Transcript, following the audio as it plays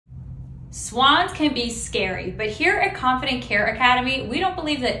Swans can be scary, but here at Confident Care Academy, we don't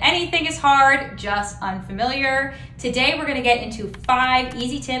believe that anything is hard, just unfamiliar. Today, we're gonna get into 5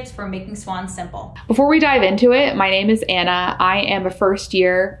 easy tips for making swans simple. Before we dive into it, my name is Anna. I am a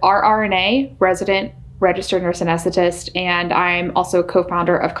first-year RRNA resident registered nurse anesthetist, and I'm also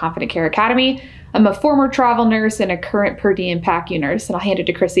co-founder of Confident Care Academy. I'm a former travel nurse and a current per diem PACU nurse, and I'll hand it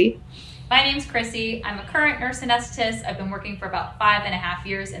to Chrissy. My name's Chrissy. I'm a current nurse anesthetist. I've been working for about 5.5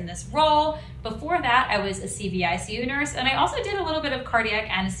 years in this role. Before that, I was a CVICU nurse, and I also did a little bit of cardiac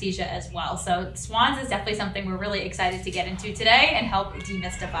anesthesia as well. So swans is definitely something we're really excited to get into today and help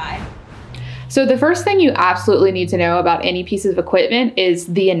demystify. So the first thing you absolutely need to know about any piece of equipment is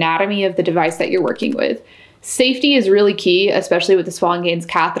the anatomy of the device that you're working with. Safety is really key, especially with the Swan-Ganz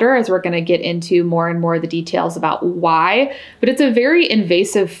catheter, as we're going to get into more and more of the details about why, but it's a very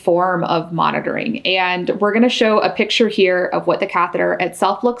invasive form of monitoring. And we're going to show a picture here of what the catheter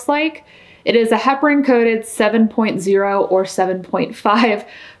itself looks like. It is a heparin-coated 7.0 or 7.5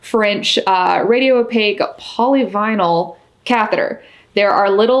 French radio-opaque polyvinyl catheter. There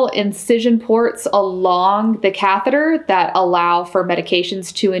are little incision ports along the catheter that allow for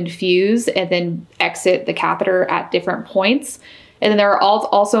medications to infuse and then exit the catheter at different points. And then there are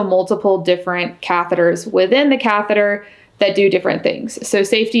also multiple different catheters within the catheter that do different things. So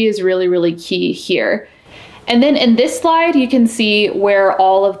safety is really, really key here. And then in this slide, you can see where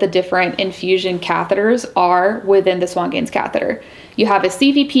all of the different infusion catheters are within the Swan-Ganz catheter. You have a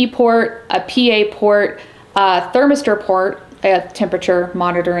CVP port, a PA port, a thermistor port, a temperature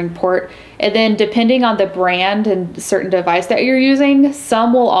monitoring port, and then depending on the brand and certain device that you're using,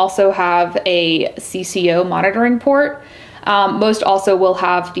 some will also have a CCO monitoring port. Most also will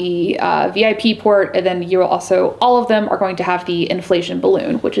have the VIP port, and then you will also, all of them are going to have the inflation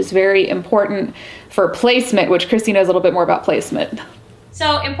balloon, which is very important for placement, which Christy knows a little bit more about placement.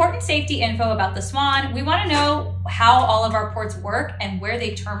 So important safety info about the Swan. We want to know how all of our ports work and where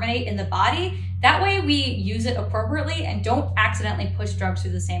they terminate in the body. That way we use it appropriately and don't accidentally push drugs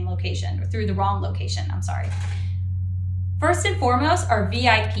through the same location, or through the wrong location, I'm sorry. First and foremost, our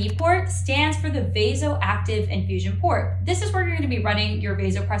VIP port stands for the vasoactive infusion port. This is where you're going to be running your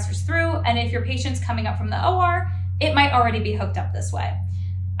vasopressors through, and if your patient's coming up from the OR, it might already be hooked up this way.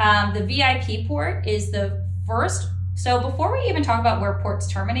 The VIP port is the first. So before we even talk about where ports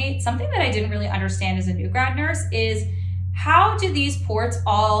terminate, something that I didn't really understand as a new grad nurse is how do these ports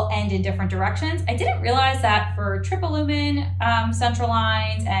all end in different directions? I didn't realize that for triple lumen central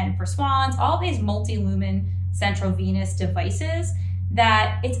lines and for swans, all these multi-lumen central venous devices,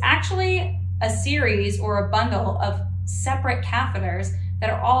 that it's actually a series or a bundle of separate catheters that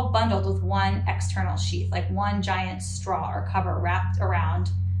are all bundled with one external sheath, like one giant straw or cover wrapped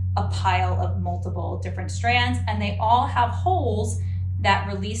around a pile of multiple different strands, and they all have holes that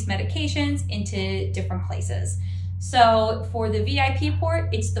release medications into different places. So for the VIP port,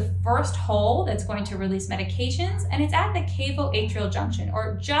 it's the first hole that's going to release medications, and it's at the cavo-atrial junction,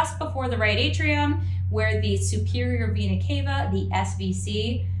 or just before the right atrium, where the superior vena cava, the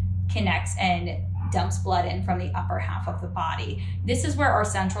SVC, connects and dumps blood in from the upper half of the body. This is where our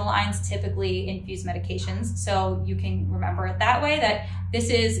central lines typically infuse medications. So you can remember it that way, that this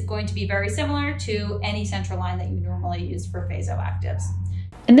is going to be very similar to any central line that you normally use for vasoactives.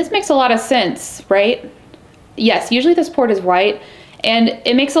 And this makes a lot of sense, right? Yes, usually this port is white, and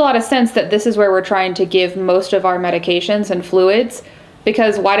it makes a lot of sense that this is where we're trying to give most of our medications and fluids,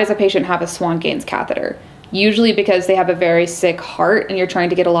 because why does a patient have a Swan-Ganz catheter? Usually because they have a very sick heart and you're trying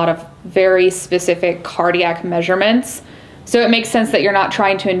to get a lot of very specific cardiac measurements. So it makes sense that you're not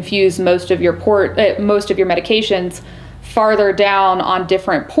trying to infuse most of your medications farther down on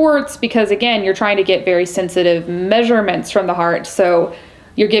different ports, because again, you're trying to get very sensitive measurements from the heart. So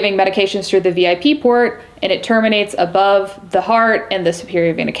you're giving medications through the VIP port and it terminates above the heart and the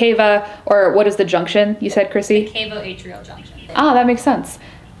superior vena cava, or what is the junction you said, Chrissy? The cavo-atrial junction. Ah, that makes sense.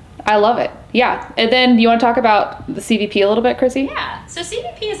 I love it. Yeah. And then you want to talk about the CVP a little bit, Chrissy? Yeah. So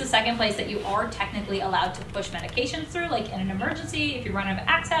CVP is the second place that you are technically allowed to push medications through. Like in an emergency, if you run out of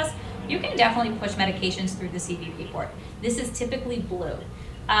access, you can definitely push medications through the CVP port. This is typically blue.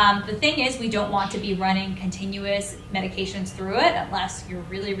 The thing is, we don't want to be running continuous medications through it unless you're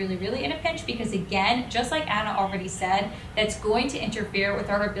really, really, really in a pinch, because again, just like Anna already said, that's going to interfere with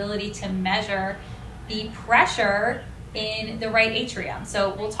our ability to measure the pressure in the right atrium.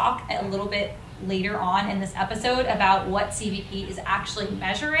 So we'll talk a little bit later on in this episode about what CVP is actually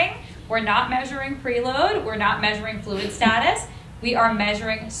measuring. We're not measuring preload, we're not measuring fluid status, we are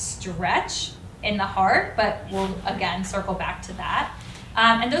measuring stretch in the heart, but we'll again circle back to that.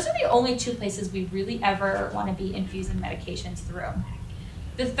 And those are the only two places we really ever want to be infusing medications through.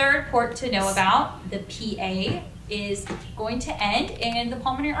 The third port to know about, the PA, is going to end in the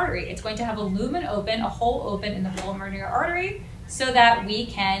pulmonary artery. It's going to have a lumen open, a hole open in the pulmonary artery, so that we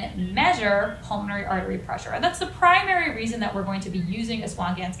can measure pulmonary artery pressure. And that's the primary reason that we're going to be using a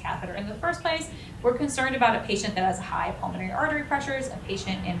Swan-Ganz catheter in the first place. We're concerned about a patient that has high pulmonary artery pressures, a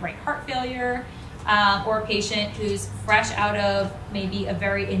patient in right heart failure, or a patient who's fresh out of maybe a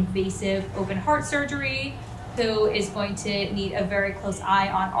very invasive open heart surgery, who is going to need a very close eye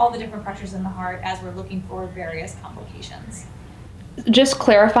on all the different pressures in the heart as we're looking for various complications. Just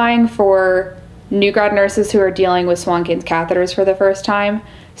clarifying for new grad nurses who are dealing with Swan-Ganz catheters for the first time.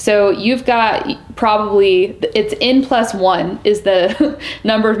 So you've got probably, it's N+1 is the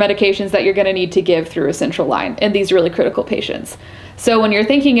number of medications that you're going to need to give through a central line in these really critical patients. So when you're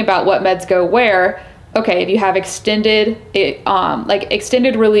thinking about what meds go where, okay, if you have extended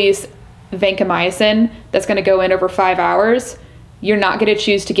release vancomycin that's going to go in over 5 hours, you're not going to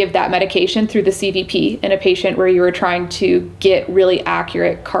choose to give that medication through the CVP in a patient where you are trying to get really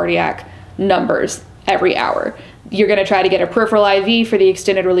accurate cardiac numbers every hour. You're going to try to get a peripheral IV for the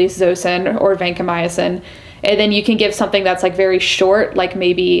extended release Zosyn or vancomycin, and then you can give something that's like very short, like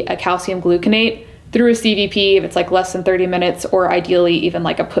maybe a calcium gluconate through a CVP if it's like less than 30 minutes, or ideally even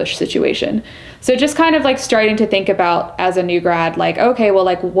like a push situation. So just kind of like starting to think about as a new grad, like, okay, well,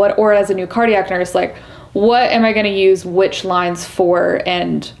 like what, or as a new cardiac nurse, like what am I going to use which lines for,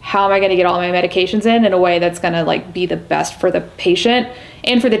 and how am I going to get all my medications in a way that's going to like be the best for the patient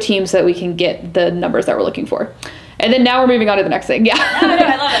and for the team, so that we can get the numbers that we're looking for. And then now we're moving on to the next thing. Yeah. No,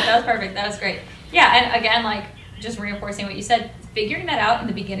 I love it. That was perfect. That was great. Yeah. And again, like just reinforcing what you said, figuring that out in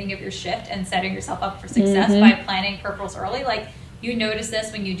the beginning of your shift and setting yourself up for success by planning peripherals early. Like you notice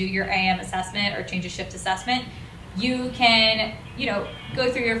this when you do your AM assessment or change of shift assessment. You can,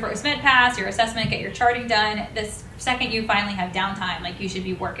 go through your first med pass, your assessment, get your charting done. This second you finally have downtime, like you should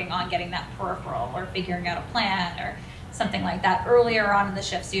be working on getting that peripheral or figuring out a plan or something like that earlier on in the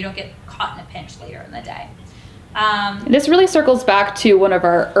shift, so you don't get caught in a pinch later in the day. This really circles back to one of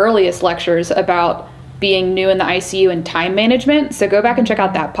our earliest lectures about being new in the ICU and time management. So go back and check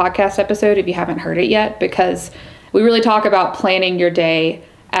out that podcast episode if you haven't heard it yet, because we really talk about planning your day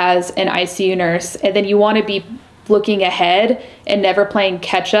as an ICU nurse, and then you want to be looking ahead and never playing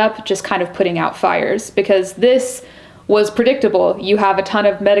catch up, just kind of putting out fires, because this was predictable. You have a ton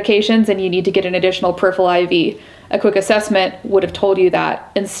of medications and you need to get an additional peripheral IV. A quick assessment would have told you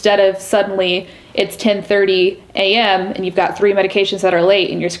that, instead of suddenly it's 10:30 a.m. and you've got 3 medications that are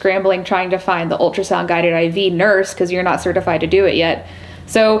late and you're scrambling trying to find the ultrasound guided IV nurse because you're not certified to do it yet.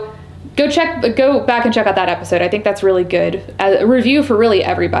 So go back and check out that episode. I think that's really good. A review for really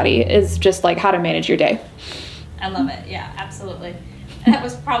everybody is just like how to manage your day. I love it. Yeah, absolutely. And that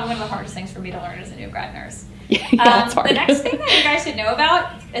was probably one of the hardest things for me to learn as a new grad nurse. Yeah, it's hard. The next thing that you guys should know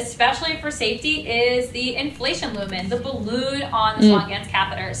about, especially for safety, is the inflation lumen, the balloon on the Swan-Ganz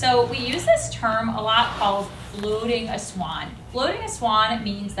catheter. So we use this term a lot called floating a swan. Floating a swan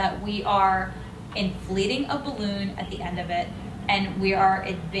means that we are inflating a balloon at the end of it, and we are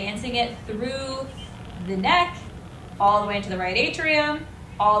advancing it through the neck, all the way into the right atrium,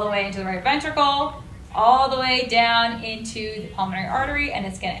 all the way into the right ventricle, all the way down into the pulmonary artery, and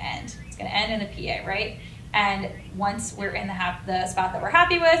it's going to end. It's going to end in the PA, right? And once we're in the spot that we're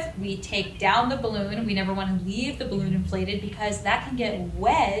happy with, we take down the balloon. We never want to leave the balloon inflated, because that can get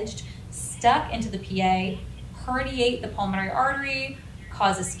wedged, stuck into the PA, herniate the pulmonary artery,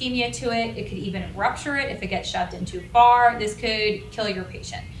 cause ischemia to it. It could even rupture it if it gets shoved in too far. This could kill your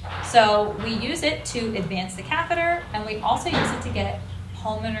patient. So we use it to advance the catheter, and we also use it to get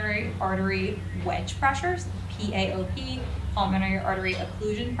pulmonary artery wedge pressures, PAOP. Pulmonary artery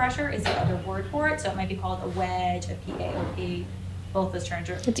occlusion pressure is the other word for it. So it might be called a wedge, a PAOP. Both those terms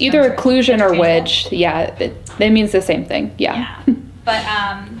are... It's either occlusion or wedge. Yeah, it means the same thing. Yeah. But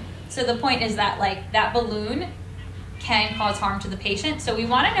so the point is that like that balloon can cause harm to the patient. So we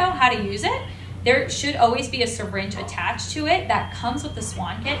want to know how to use it. There should always be a syringe attached to it that comes with the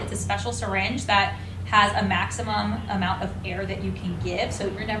Swan kit. It's a special syringe that has a maximum amount of air that you can give. So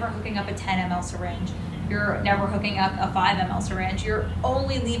you're never hooking up a 10 ml syringe. You're never hooking up a 5 ml syringe. You're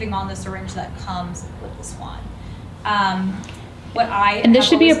only leaving on the syringe that comes with the Swan. And this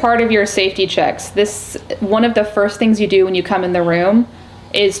should be a part of your safety checks. This, one of the first things you do when you come in the room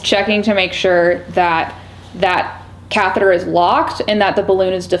is checking to make sure that that catheter is locked and that the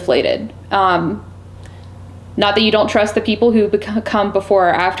balloon is deflated. Not that you don't trust the people who come before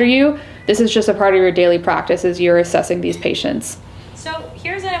or after you. This is just a part of your daily practice as you're assessing these patients. So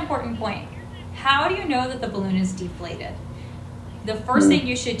here's an important point. How do you know that the balloon is deflated? The first thing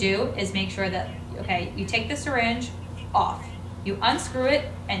you should do is make sure that, okay, you take the syringe off. You unscrew it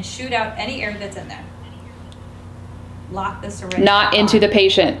and shoot out any air that's in there. Lock the syringe. Not into the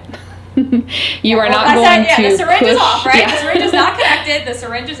patient. You are not going to the syringe push. is off, right? Yeah. The syringe is not connected. The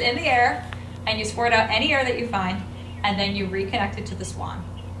syringe is in the air, and you squirt out any air that you find, and then you reconnect it to the Swan.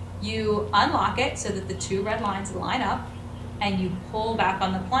 You unlock it so that the two red lines line up, and you pull back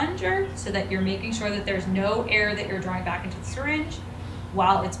on the plunger so that you're making sure that there's no air that you're drawing back into the syringe.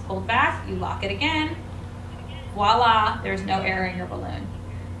 While it's pulled back, you lock it again. Voila, there's no air in your balloon.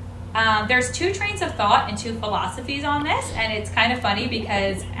 There's two trains of thought and two philosophies on this, and it's kind of funny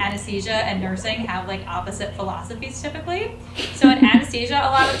because anesthesia and nursing have like opposite philosophies typically. So in anesthesia,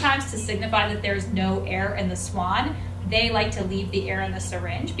 a lot of times to signify that there's no air in the Swan, they like to leave the air in the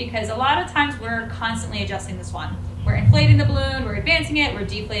syringe because a lot of times we're constantly adjusting the Swan. We're inflating the balloon, we're advancing it, we're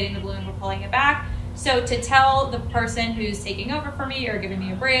deflating the balloon, we're pulling it back. So to tell the person who's taking over for me or giving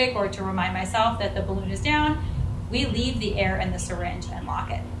me a break or to remind myself that the balloon is down, we leave the air in the syringe and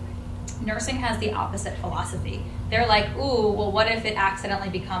lock it. Nursing has the opposite philosophy. They're like, ooh, well, what if it accidentally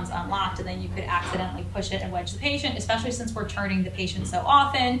becomes unlocked and then you could accidentally push it and wedge the patient, especially since we're turning the patient so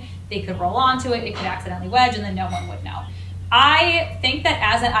often, they could roll onto it, it could accidentally wedge, and then no one would know. I think that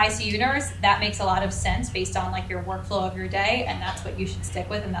as an ICU nurse, that makes a lot of sense based on like your workflow of your day, and that's what you should stick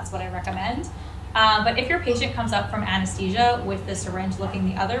with, and that's what I recommend. But if your patient comes up from anesthesia with the syringe looking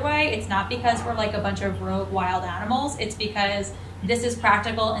the other way, it's not because we're like a bunch of rogue wild animals, it's because this is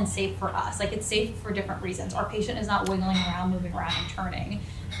practical and safe for us. Like it's safe for different reasons. Our patient is not wiggling around, moving around and turning.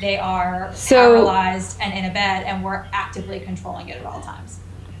 They are paralyzed and in a bed, and we're actively controlling it at all times.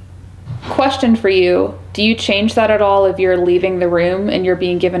 Question for you. Do you change that at all if you're leaving the room and you're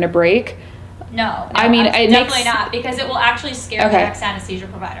being given a break? No, I mean, it definitely not, because it will actually scare the next anesthesia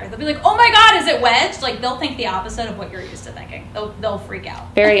provider. They'll be like, "Oh my God, is it wedged?" Like they'll think the opposite of what you're used to thinking. They'll freak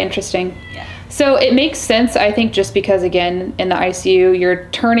out. Very interesting. Yeah. So it makes sense, I think, just because again in the ICU you're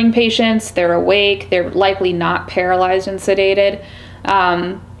turning patients, they're awake, they're likely not paralyzed and sedated,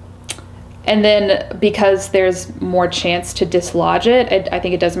 and then because there's more chance to dislodge it, I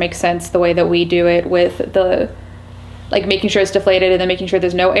think it does make sense the way that we do it with the like making sure it's deflated and then making sure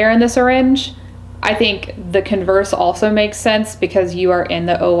there's no air in the syringe. I think the converse also makes sense because you are in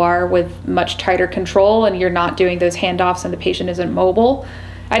the OR with much tighter control and you're not doing those handoffs and the patient isn't mobile.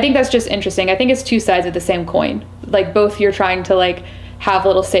 I think that's just interesting. I think it's two sides of the same coin. Like both you're trying to like have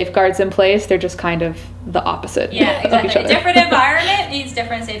little safeguards in place. They're just kind of the opposite. Yeah, exactly. Of each other. A different environment needs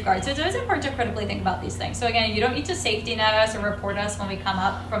different safeguards. So it's always important to critically think about these things. So again, you don't need to safety net us or report us when we come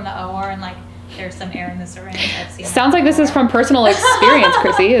up from the OR and like there's some air in the syringe. Sounds like this is from personal experience,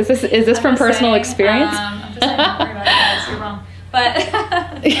 Chrissy. Is this from personal experience? I'm just saying, don't worry about it, guys. You're wrong. But,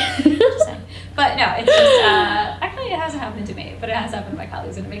 just saying. But no, it's just, actually it hasn't happened to me, but it has happened to my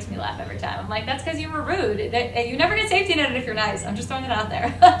colleagues, and it makes me laugh every time. I'm like, that's because you were rude. You never get safety netted if you're nice. I'm just throwing it out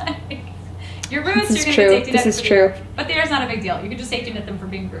there. You're rude, so you're going to get safety netted. This is true. But the air's not a big deal. You can just safety net them for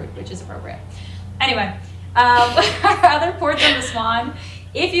being rude, which is appropriate. Anyway, other ports on the Swan.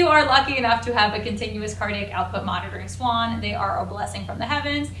 If you are lucky enough to have a continuous cardiac output monitoring Swan, they are a blessing from the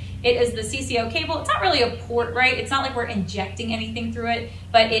heavens. It is the CCO cable. It's not really a port, right? It's not like we're injecting anything through it,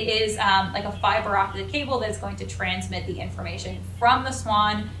 but it is like a fiber optic cable that's going to transmit the information from the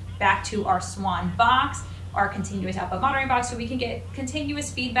Swan back to our Swan box, our continuous output monitoring box, so we can get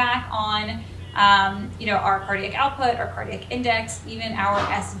continuous feedback on our cardiac output, our cardiac index, even our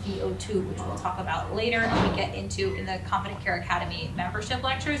SVO2, which we'll talk about later and we get into in the Confident Care Academy membership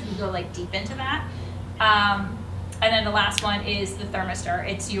lectures. We go like deep into that. And then the last one is the thermistor.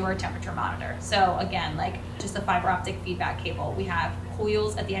 It's your temperature monitor. So again, like just a fiber optic feedback cable. We have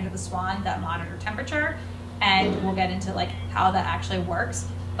coils at the end of the Swan that monitor temperature, and we'll get into like how that actually works.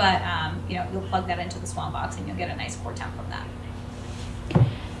 But you'll plug that into the Swan box and you'll get a nice core temp from that.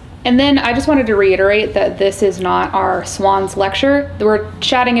 And then I just wanted to reiterate that this is not our Swans lecture. We're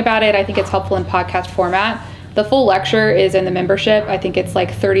chatting about it. I think it's helpful in podcast format. The full lecture is in the membership. I think it's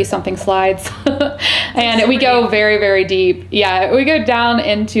like 30 something slides. And we go very, very deep. Yeah, we go down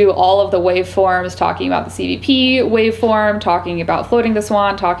into all of the waveforms, talking about the CVP waveform, talking about floating the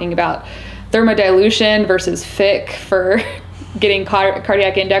Swan, talking about thermodilution versus FIC for getting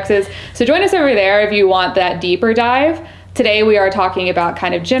cardiac indexes. So join us over there if you want that deeper dive. Today we are talking about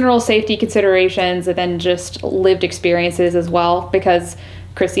kind of general safety considerations and then just lived experiences as well, because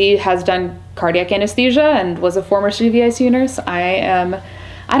Chrissy has done cardiac anesthesia and was a former CVICU nurse.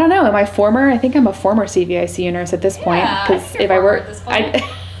 I don't know, am I former? I think I'm a former CVICU nurse at this point. Because if I were, I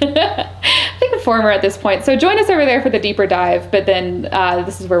think I'm former at this point. So join us over there for the deeper dive, but then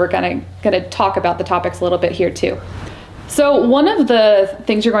this is where we're gonna talk about the topics a little bit here too. So one of the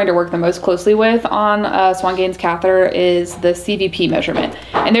things you're going to work the most closely with on a Swan-Ganz catheter is the CVP measurement.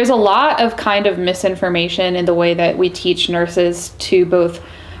 And there's a lot of kind of misinformation in the way that we teach nurses to both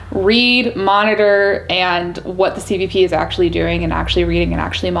read, monitor, and what the CVP is actually doing and actually reading and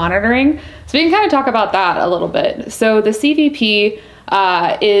actually monitoring. So we can kind of talk about that a little bit. So the CVP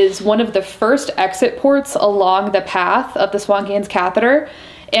is one of the first exit ports along the path of the Swan-Ganz catheter,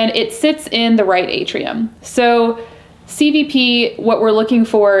 and it sits in the right atrium. So CVP, what we're looking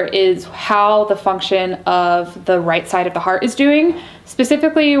for is how the function of the right side of the heart is doing.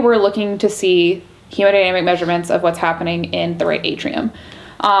 Specifically, we're looking to see hemodynamic measurements of what's happening in the right atrium.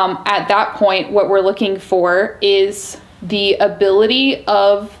 At that point, what we're looking for is the ability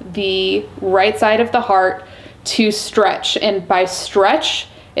of the right side of the heart to stretch. And by stretch,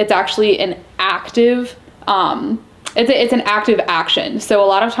 it's actually an active, it's an active action. So a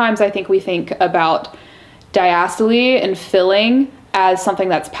lot of times I think we think about diastole and filling as something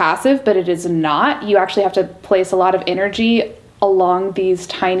that's passive, but it is not. You actually have to place a lot of energy along these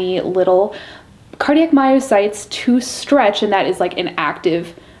tiny little cardiac myocytes to stretch, and that is like an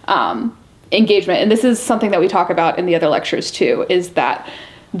active engagement. And this is something that we talk about in the other lectures too, is that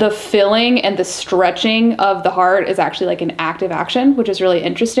the filling and the stretching of the heart is actually like an active action, which is really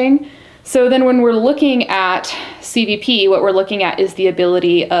interesting. So then when we're looking at CVP, what we're looking at is the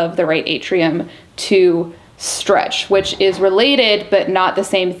ability of the right atrium to stretch, which is related but not the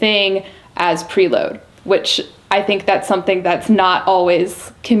same thing as preload, which I think that's something that's not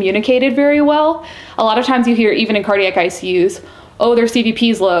always communicated very well. A lot of times you hear, even in cardiac ICUs, oh, their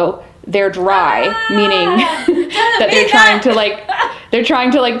CVP's low, they're dry, meaning that they're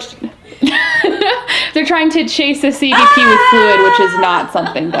trying to chase a CVP with fluid, which is not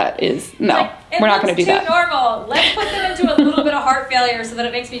something that is, no, we're not going to do that. It's too normal. Let's put them into a little bit of heart failure so that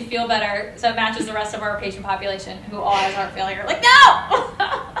it makes me feel better, so it matches the rest of our patient population who all has heart failure. Like, no!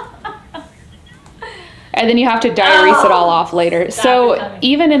 And then you have to diurese it all off later. So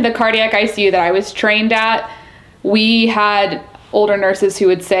even in the cardiac ICU that I was trained at, we had older nurses who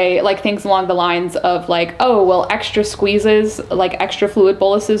would say like things along the lines of like, oh, well, extra squeezes, like extra fluid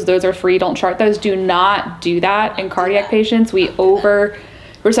boluses, those are free, don't chart those. Do not do that in cardiac patients. We over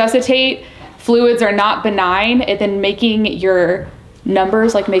resuscitate. Fluids are not benign, and then making your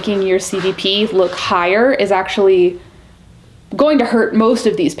numbers, like making your CVP look higher, is actually going to hurt most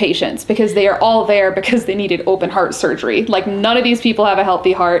of these patients because they are all there because they needed open heart surgery. Like, none of these people have a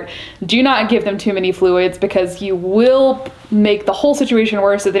healthy heart. Do not give them too many fluids because you will make the whole situation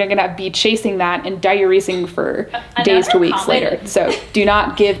worse, so they're going to be chasing that and diuresing for days to weeks later. So do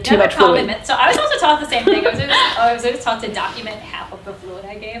not give too much fluid. So I was also taught the same thing. I was always taught to document half of the fluid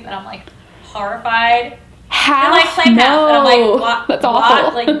I gave, and I'm like horrified. Half? And like claim half. And I'm like, what? That's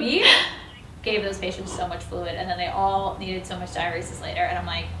awful. Like, we gave those patients so much fluid, and then they all needed so much diuresis later, and I'm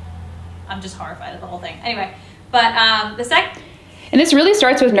like, I'm just horrified at the whole thing. Anyway, but and this really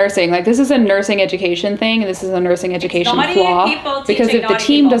starts with nursing. Like, this is a nursing education thing, and this is a nursing education flaw. Because if the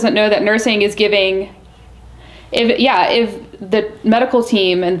team doesn't know that nursing is giving, if the medical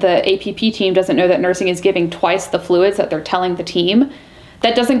team and the APP team doesn't know that nursing is giving twice the fluids that they're telling the team,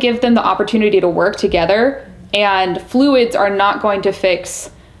 that doesn't give them the opportunity to work together, and fluids are not going to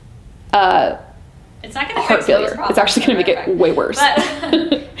fix it's not going to fix failure. It's actually going to make it way worse. But,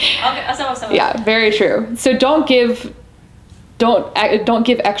 yeah, very true. So don't give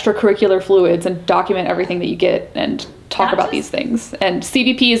extracurricular fluids, and document everything that you get and talk about these things. And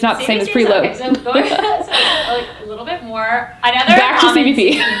CVP is not the same as preload. Okay, so going like a little bit more. Another back to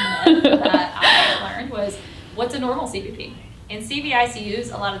CVP that I learned was, what's a normal CVP? In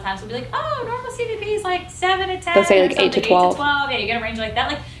CVICUs, a lot of times we'll be like, oh, normal CVP is like 7 to 10. They'll say like 8 to 12. Yeah, you get a range like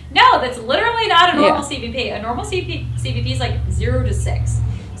that. Like, no, that's literally not a normal CVP. A normal CVP is like 0 to 6.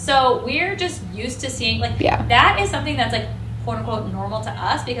 So we're just used to seeing, like, that is something that's like, quote unquote, normal to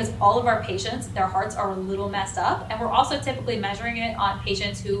us, because all of our patients, their hearts are a little messed up. And we're also typically measuring it on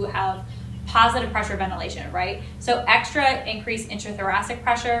patients who have positive pressure ventilation, right? So extra increased intrathoracic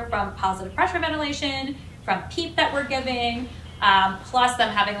pressure from positive pressure ventilation, from PEEP that we're giving, plus them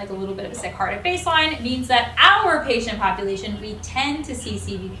having like a little bit of a sick heart at baseline, means that our patient population, we tend to see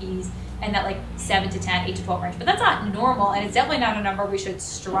CVPs in that like 7 to 10, 8 to 12 range. But that's not normal, and it's definitely not a number we should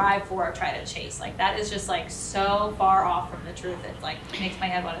strive for or try to chase. Like, that is just like so far off from the truth. It like makes my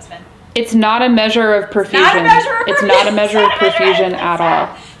head want to spin. It's not a measure of perfusion. It's not a measure of perfusion at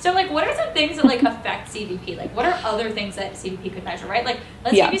all. So like, what are some things that like affect CVP? Like, what are other things that CVP could measure, right? Like,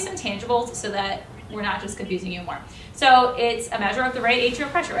 let's give you some tangibles so that we're not just confusing you more. So it's a measure of the right atrial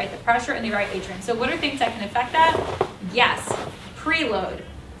pressure, right? The pressure in the right atrium. So what are things that can affect that? Yes, preload,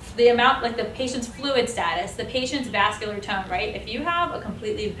 the amount, like the patient's fluid status, the patient's vascular tone, right? If you have a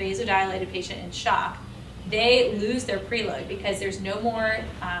completely vasodilated patient in shock, they lose their preload because there's no more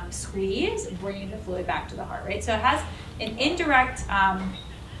squeeze bringing the fluid back to the heart, right? So it has an indirect,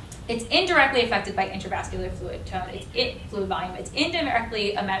 it's indirectly affected by intravascular fluid tone. Fluid volume. It's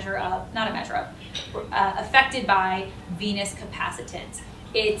indirectly affected by venous capacitance.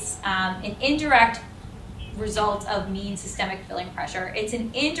 It's an indirect result of mean systemic filling pressure. It's an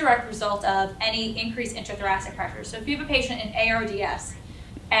indirect result of any increased intrathoracic pressure. So if you have a patient in ARDS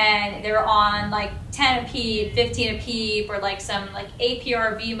and they're on like 10 a PEEP, 15 a PEEP, or like some like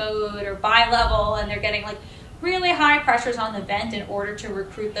APRV mode or bi-level, and they're getting like really high pressures on the vent in order to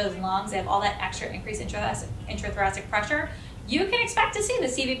recruit those lungs, they have all that extra increased intrathoracic pressure, you can expect to see the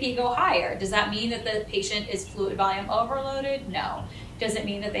CVP go higher. Does that mean that the patient is fluid volume overloaded? No. Does it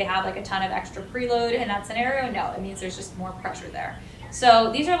mean that they have like a ton of extra preload in that scenario? No, it means there's just more pressure there.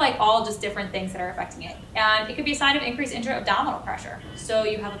 So these are like all just different things that are affecting it. And it could be a sign of increased intra-abdominal pressure. So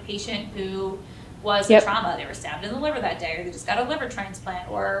you have a patient who was a trauma, they were stabbed in the liver that day, or they just got a liver transplant,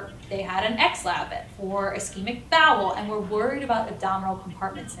 or they had an XLAB for ischemic bowel and were worried about abdominal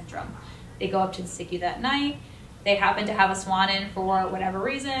compartment syndrome. They go up to the SICU that night, they happen to have a Swan in for whatever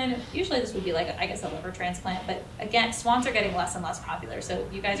reason. Usually this would be like, I guess, a liver transplant, but again, Swans are getting less and less popular, so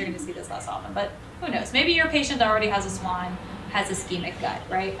you guys are gonna see this less often, but who knows? Maybe your patient that already has a Swan has ischemic gut,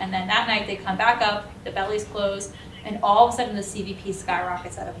 right? And then that night they come back up, the belly's closed, and all of a sudden the CVP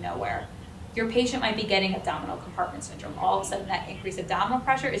skyrockets out of nowhere. Your patient might be getting abdominal compartment syndrome. All of a sudden that increased abdominal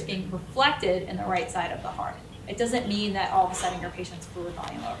pressure is being reflected in the right side of the heart. It doesn't mean that all of a sudden your patient's fluid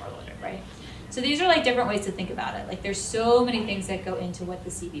volume overloaded, right? So these are like different ways to think about it. Like there's so many things that go into what the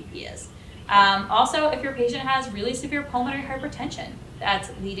CVP is. Also, if your patient has really severe pulmonary hypertension,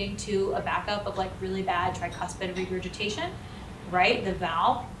 that's leading to a backup of like really bad tricuspid regurgitation, right? The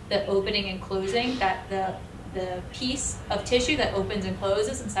valve, the opening and closing, that the piece of tissue that opens and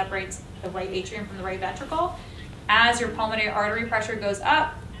closes and separates the right atrium from the right ventricle. As your pulmonary artery pressure goes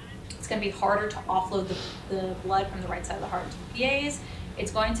up, it's going to be harder to offload the blood from the right side of the heart into the PAs.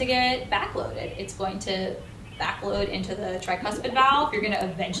 It's going to get backloaded. It's going to backload into the tricuspid valve. You're going to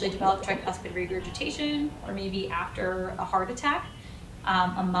eventually develop tricuspid regurgitation, or maybe after a heart attack,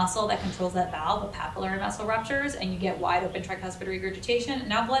 a muscle that controls that valve, a papillary muscle ruptures, and you get wide open tricuspid regurgitation.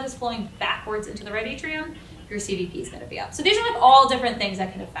 Now blood is flowing backwards into the right atrium. Your CVP is going to be up. So these are like all different things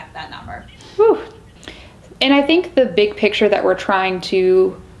that can affect that number. Whew. And I think the big picture that we're trying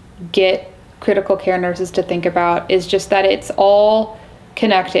to get critical care nurses to think about is just that it's all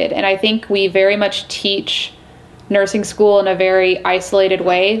connected. And I think we very much teach nursing school in a very isolated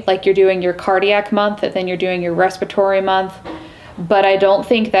way, like you're doing your cardiac month and then you're doing your respiratory month. But I don't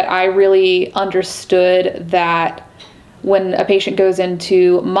think that I really understood that when a patient goes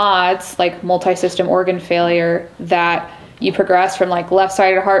into MODS, like multi-system organ failure, that you progress from like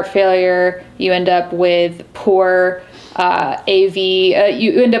left-sided heart failure, you end up with poor AV,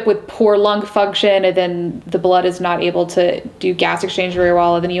 you end up with poor lung function, and then the blood is not able to do gas exchange very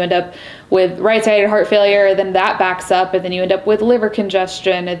well, and then you end up with right-sided heart failure, and then that backs up, and then you end up with liver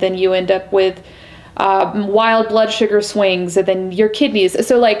congestion, and then you end up with wild blood sugar swings, and then your kidneys.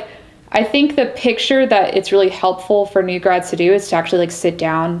 So like, I think the picture that it's really helpful for new grads to do is to actually like sit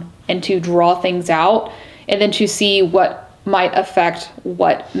down and to draw things out and then to see what might affect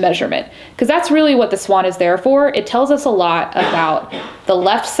what measurement. Because that's really what the SWAN is there for. It tells us a lot about the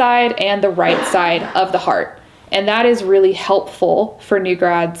left side and the right side of the heart. And that is really helpful for new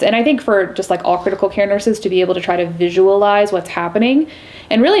grads. And I think for just like all critical care nurses to be able to try to visualize what's happening.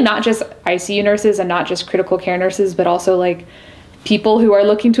 And really not just ICU nurses and not just critical care nurses, but also like people who are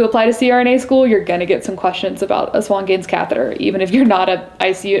looking to apply to CRNA school. You're going to get some questions about a Swan-Ganz catheter. Even if you're not a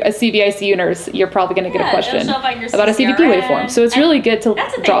CVICU nurse, you're probably going to get a question about a CVP waveform. So it's really good to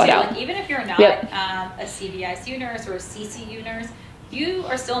draw it out. Like, even if you're not a CVICU nurse or a CCU nurse, you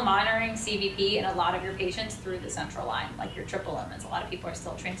are still monitoring CVP in a lot of your patients through the central line, like your triple lemons. A lot of people are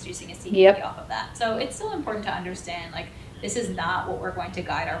still transducing a CVP off of that. So it's still important to understand, like, this is not what we're going to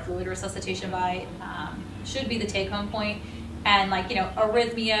guide our fluid resuscitation by. Should be the take-home point. And like, you know,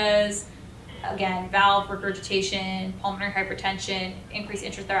 arrhythmias, again, valve regurgitation, pulmonary hypertension, increased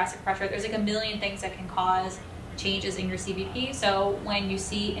intrathoracic pressure. There's like a million things that can cause changes in your CVP. So when you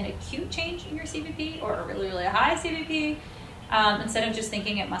see an acute change in your CVP or a really, really high CVP, instead of just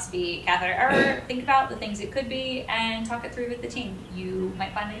thinking it must be catheter error, think about the things it could be and talk it through with the team. You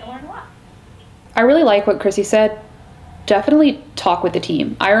might find that you'll learn a lot. I really like what Chrissy said. Definitely talk with the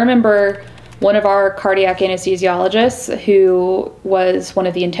team. I remember one of our cardiac anesthesiologists, who was one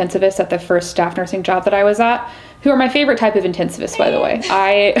of the intensivists at the first staff nursing job that I was at, who are my favorite type of intensivist, by the way.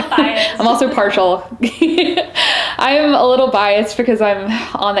 I'm also partial. I am a little biased because I'm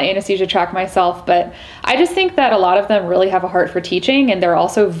on the anesthesia track myself, but I just think that a lot of them really have a heart for teaching, and they're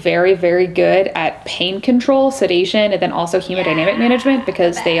also very, very good at pain control, sedation, and then also hemodynamic management,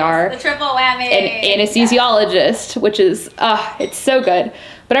 because they are the triple whammy. An anesthesiologist, which is, it's so good.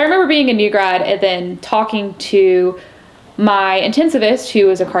 But I remember being a new grad and then talking to my intensivist, who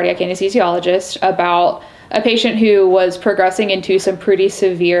was a cardiac anesthesiologist, about a patient who was progressing into some pretty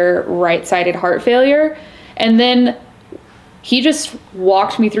severe right-sided heart failure. And then he just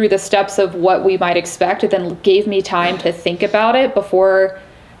walked me through the steps of what we might expect, and then gave me time to think about it before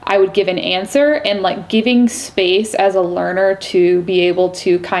I would give an answer. And like giving space as a learner to be able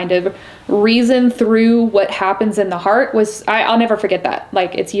to kind of reason through what happens in the heart was, I'll never forget that.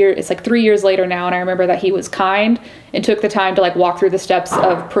 Like it's like 3 years later now, and I remember that he was kind and took the time to like walk through the steps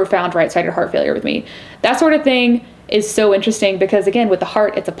of profound right-sided heart failure with me. That sort of thing is so interesting because, again, with the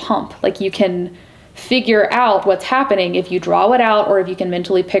heart, it's a pump. Like you can figure out what's happening if you draw it out or if you can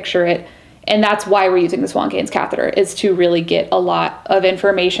mentally picture it. And that's why we're using the Swan-Ganz catheter, is to really get a lot of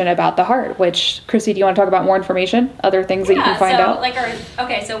information about the heart, which, Chrissy, do you want to talk about more information? Other things that you can find out?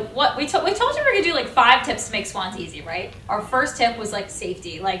 So what we told you we're going to do like 5 tips to make swans easy, right? Our first tip was like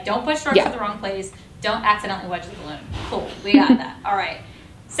safety. Like don't push drugs to the wrong place. Don't accidentally wedge the balloon. Cool. We got that. All right.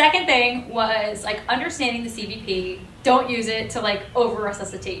 Second thing was like understanding the CVP. Don't use it to like over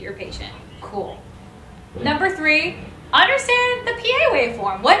resuscitate your patient. Cool. Number 3, understand the PA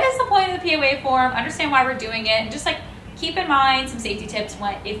waveform. What is the point of the PA waveform? Understand why we're doing it. And just like keep in mind some safety tips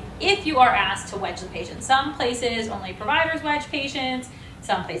when if you are asked to wedge the patient. Some places only providers wedge patients.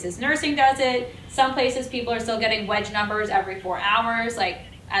 Some places nursing does it. Some places people are still getting wedge numbers every 4 hours, like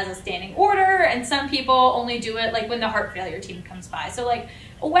as a standing order. And some people only do it like when the heart failure team comes by. So like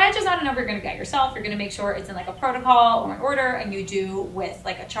a wedge is not a number you're going to get yourself. You're going to make sure it's in like a protocol or an order, and you do with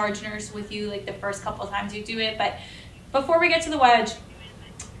like a charge nurse with you like the first couple of times you do it. But before we get to the wedge,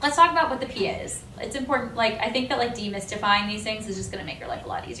 let's talk about what the PA is. It's important. Like I think that like demystifying these things is just going to make your life a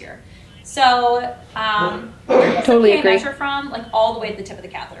lot easier. So where does totally the PA agree. measure from? Like all the way to the tip of the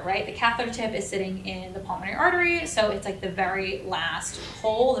catheter, right? The catheter tip is sitting in the pulmonary artery, so it's like the very last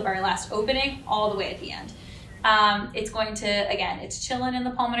hole, the very last opening, all the way at the end. It's going to, again, it's chilling in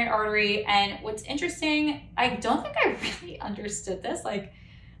the pulmonary artery. And what's interesting, I don't think I really understood this like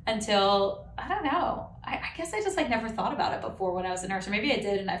until, I don't know, I guess I just like never thought about it before when I was a nurse, or maybe I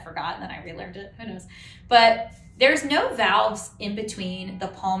did and I forgot and then I relearned it, who knows. But there's no valves in between the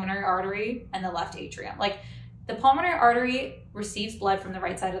pulmonary artery and the left atrium. Like the pulmonary artery receives blood from the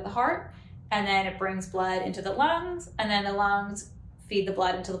right side of the heart, and then it brings blood into the lungs, and then the lungs feed the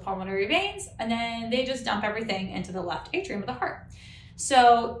blood into the pulmonary veins, and then they just dump everything into the left atrium of the heart.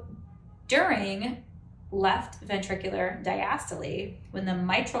 So during left ventricular diastole, when the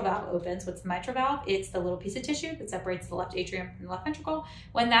mitral valve opens, what's the mitral valve? It's the little piece of tissue that separates the left atrium from the left ventricle.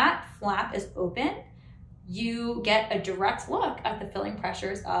 When that flap is open, you get a direct look at the filling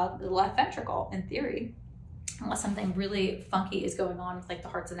pressures of the left ventricle, in theory, unless something really funky is going on with like the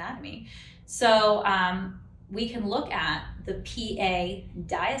heart's anatomy. So we can look at the PA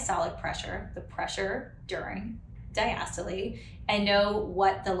diastolic pressure, the pressure during diastole, and know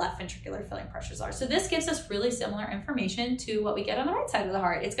what the left ventricular filling pressures are. So this gives us really similar information to what we get on the right side of the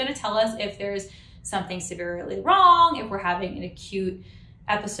heart. It's going to tell us if there's something severely wrong, if we're having an acute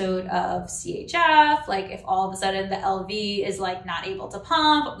episode of CHF, like if all of a sudden the LV is like not able to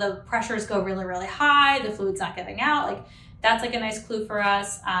pump, the pressures go really, really high, the fluid's not getting out, like that's like a nice clue for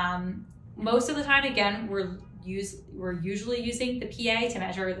us. Most of the time, again, we're usually using the PA to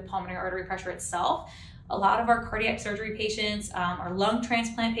measure the pulmonary artery pressure itself. A lot of our cardiac surgery patients, our lung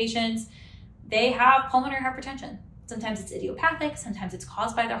transplant patients, they have pulmonary hypertension. Sometimes it's idiopathic, sometimes it's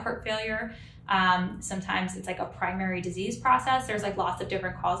caused by their heart failure. Sometimes it's like a primary disease process. There's like lots of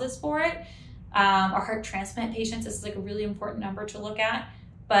different causes for it. Our heart transplant patients, this is like a really important number to look at.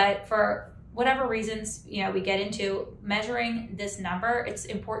 But for whatever reasons, you know, we get into measuring this number, it's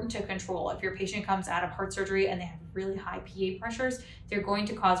important to control. If your patient comes out of heart surgery and they have really high PA pressures, they're going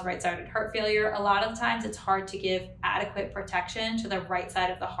to cause right-sided heart failure. A lot of times it's hard to give adequate protection to the right side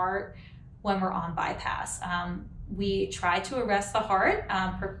of the heart when we're on bypass. We try to arrest the heart,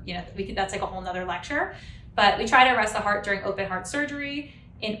 that's like a whole nother lecture, but we try to arrest the heart during open heart surgery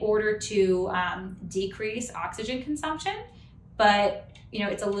in order to decrease oxygen consumption. but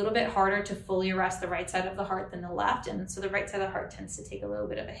it's a little bit harder to fully arrest the right side of the heart than the left. And so the right side of the heart tends to take a little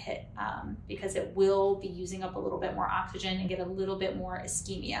bit of a hit because it will be using up a little bit more oxygen and get a little bit more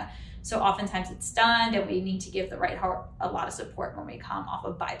ischemia. So oftentimes it's stunned, and we need to give the right heart a lot of support when we come off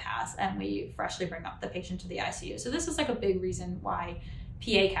of bypass and we freshly bring up the patient to the ICU. So this is like a big reason why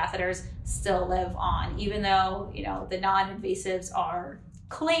PA catheters still live on, even though, the non-invasives are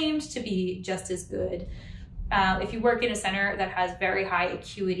claimed to be just as good. If you work in a center that has very high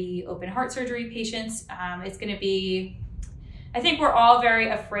acuity open heart surgery patients, it's going to be, I think we're all very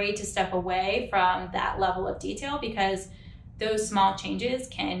afraid to step away from that level of detail because those small changes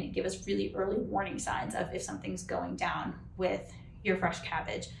can give us really early warning signs of if something's going down with your fresh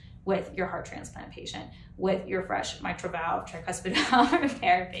CABG, with your heart transplant patient, with your fresh mitral valve, tricuspid valve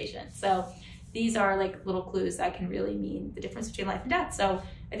repair patient. So these are like little clues that can really mean the difference between life and death. So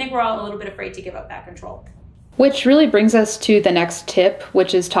I think we're all a little bit afraid to give up that control. Which really brings us to the next tip,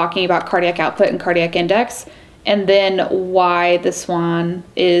 which is talking about cardiac output and cardiac index, and then why the Swan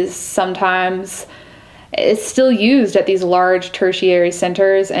is sometimes it's still used at these large tertiary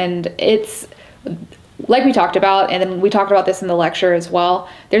centers. And it's like we talked about, and then we talked about this in the lecture as well,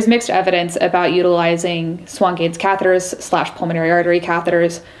 there's mixed evidence about utilizing Swan-Ganz catheters / pulmonary artery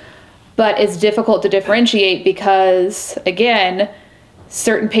catheters, but it's difficult to differentiate because, again,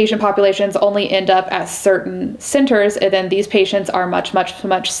 certain patient populations only end up at certain centers, and then these patients are much, much,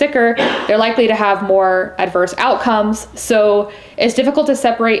 much sicker. They're likely to have more adverse outcomes. So it's difficult to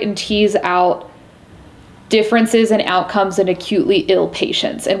separate and tease out differences in outcomes in acutely ill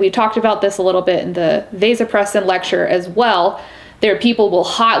patients. And we talked about this a little bit in the vasopressin lecture as well. There, people will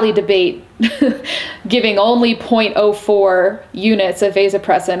hotly debate giving only 0.04 units of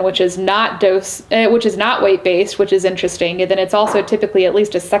vasopressin, which is not weight-based, which is interesting. And then it's also typically at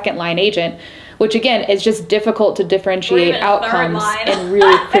least a second-line agent, which again is just difficult to differentiate outcomes in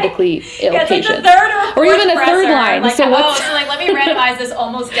really critically ill patients. Or even a third line. Like, so let me randomize this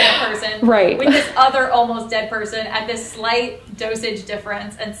almost dead person with this other almost dead person at this slight dosage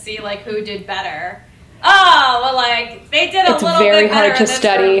difference and see like who did better. Oh, well, like, they did a little bit better. It's very hard to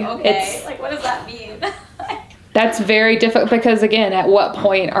study. Okay, like, what does that mean? That's very difficult because, again, at what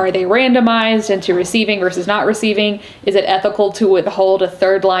point are they randomized into receiving versus not receiving? Is it ethical to withhold a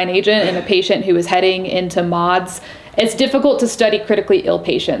third-line agent in a patient who is heading into MODS? It's difficult to study critically ill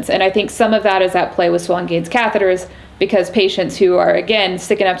patients, and I think some of that is at play with Swan-Ganz catheters because patients who are, again,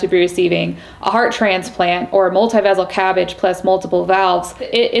 sick enough to be receiving a heart transplant or a multivessel CABG plus multiple valves,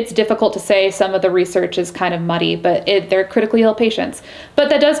 it's difficult to say. Some of the research is kind of muddy, but they're critically ill patients. But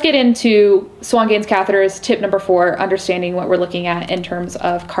that does get into Swan-Ganz catheters. Tip number 4, understanding what we're looking at in terms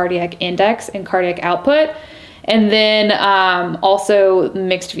of cardiac index and cardiac output. And then also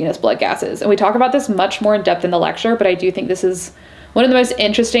mixed venous blood gases. And we talk about this much more in depth in the lecture, but I do think this is one of the most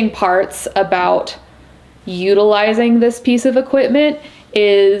interesting parts about utilizing this piece of equipment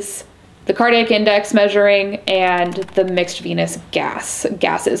is the cardiac index measuring and the mixed venous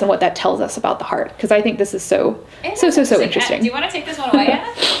gases and what that tells us about the heart. Because I think this is so interesting. Do you want to take this one away,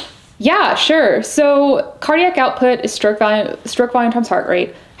 Anna? Yeah, sure. So cardiac output is stroke volume times heart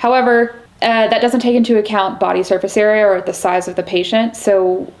rate. However, that doesn't take into account body surface area or the size of the patient.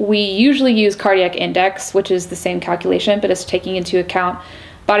 So we usually use cardiac index, which is the same calculation, but it's taking into account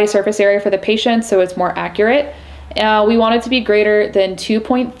body surface area for the patient, so it's more accurate. We want it to be greater than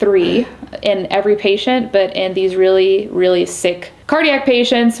 2.3 in every patient, but in these really, really sick cardiac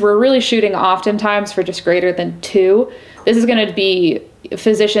patients, we're really shooting oftentimes for just greater than 2. This is going to be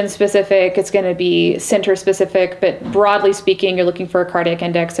physician specific, it's going to be center specific, but broadly speaking, you're looking for a cardiac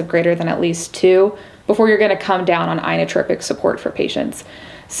index of greater than at least 2 before you're going to come down on inotropic support for patients.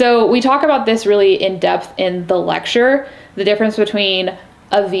 So we talk about this really in depth in the lecture, the difference between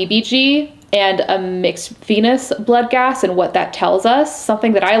a VBG and a mixed venous blood gas and what that tells us.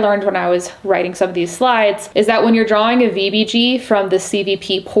 Something that I learned when I was writing some of these slides is that when you're drawing a VBG from the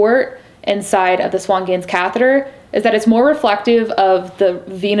CVP port inside of the Swan-Ganz catheter, is that it's more reflective of the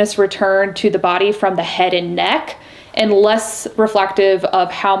venous return to the body from the head and neck and less reflective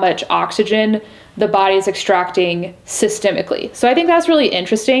of how much oxygen the body is extracting systemically. So I think that's really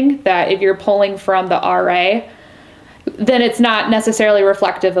interesting that if you're pulling from the RA, then it's not necessarily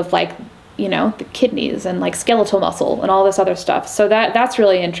reflective of like, the kidneys and like skeletal muscle and all this other stuff. So that's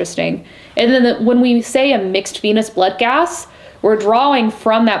really interesting. And then when we say a mixed venous blood gas, we're drawing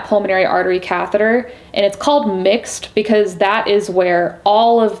from that pulmonary artery catheter, and it's called mixed because that is where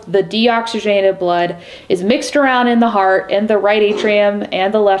all of the deoxygenated blood is mixed around in the heart and the right atrium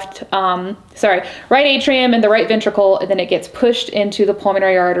and the right atrium and the right ventricle, and then it gets pushed into the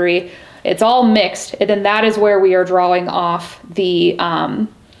pulmonary artery It's all mixed. And then that is where we are drawing off the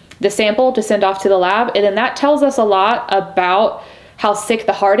sample to send off to the lab. And then that tells us a lot about how sick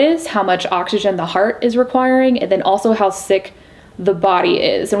the heart is, how much oxygen the heart is requiring, and then also how sick the body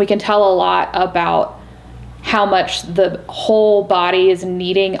is. And we can tell a lot about how much the whole body is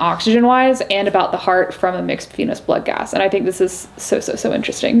needing oxygen-wise and about the heart from a mixed venous blood gas. And I think this is so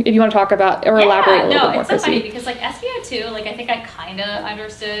interesting. If you want to talk about or elaborate a little bit more, Chrissy. It's so funny because like SVO2, like I think I kind of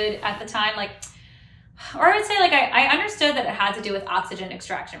understood at the time, like, or I would say like I understood that it had to do with oxygen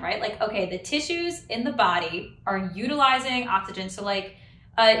extraction, right? Like, okay, the tissues in the body are utilizing oxygen. So like,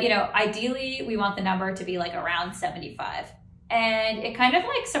 you know, ideally we want the number to be like around 75. And it kind of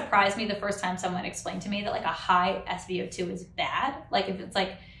like surprised me the first time someone explained to me that like a high SVO2 is bad. Like if it's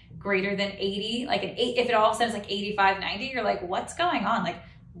like greater than 80, like if it all of a sudden is like 85, 90, you're like, what's going on? Like,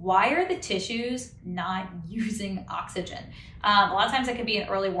 why are the tissues not using oxygen? A lot of times it could be an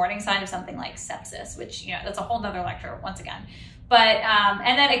early warning sign of something like sepsis, which, you know, that's a whole nother lecture once again. But,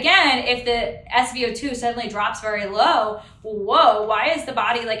 and then again, if the SVO2 suddenly drops very low, whoa, why is the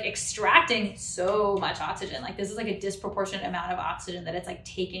body like extracting so much oxygen? Like this is like a disproportionate amount of oxygen that it's like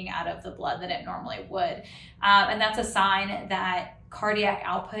taking out of the blood that it normally would. And that's a sign that cardiac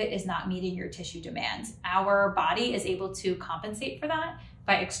output is not meeting your tissue demands. Our body is able to compensate for that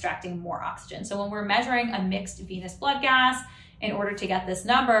by extracting more oxygen. So when we're measuring a mixed venous blood gas, in order to get this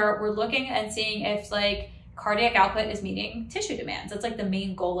number, we're looking and seeing if like cardiac output is meeting tissue demands. That's like the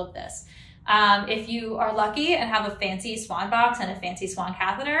main goal of this. If you are lucky and have a fancy Swan box and a fancy Swan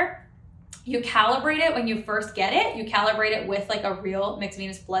catheter, you calibrate it when you first get it. You calibrate it with like a real mixed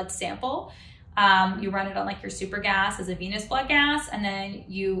venous blood sample. You run it on like your super gas as a venous blood gas, and then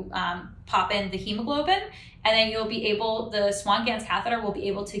you pop in the hemoglobin, and then you'll be able, the Swan-Ganz catheter will be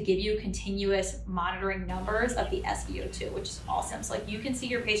able to give you continuous monitoring numbers of the SVO2, which is awesome. So like you can see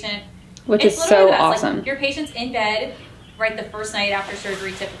your patient, which is so awesome. Like your patient's in bed, right, the first night after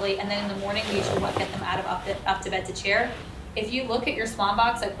surgery typically, and then in the morning we usually get them out of up to bed to chair. If you look at your Swan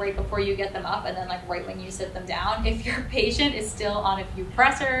box, like right before you get them up and then like right when you sit them down, if your patient is still on a few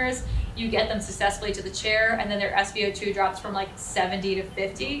pressors, you get them successfully to the chair, and then their SVO2 drops from like 70 to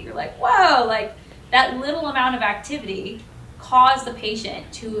 50, you're like, whoa, like that little amount of activity caused the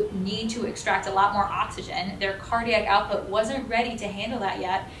patient to need to extract a lot more oxygen. Their cardiac output wasn't ready to handle that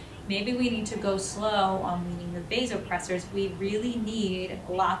yet. Maybe we need to go slow on weaning the vasopressors. We really need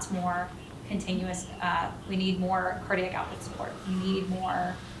lots more continuous, we need more cardiac output support. We need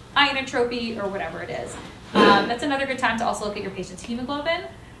more inotropy or whatever it is. That's another good time to also look at your patient's hemoglobin.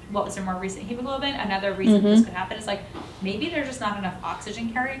 What was their more recent hemoglobin? Another reason this could happen is like, maybe there's just not enough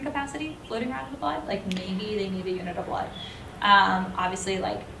oxygen carrying capacity floating around in the blood. Like maybe they need a unit of blood. Obviously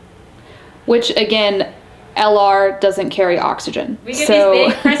like. Which again, LR doesn't carry oxygen. We get these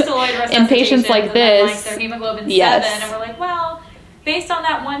big crystalloid resuscitations in patients like this, like their hemoglobin's 7, and we're like, well, based on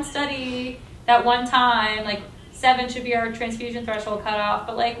that one study, that one time, like 7 should be our transfusion threshold cutoff,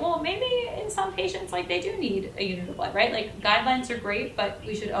 but like, well, maybe in some patients, like they do need a unit of blood, right? Like guidelines are great, but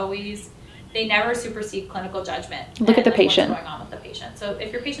we should always, they never supersede clinical judgment. Look at the patient. What's going on with the patient. So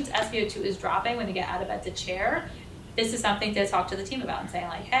if your patient's SVO2 is dropping when they get out of bed to chair, this is something to talk to the team about and saying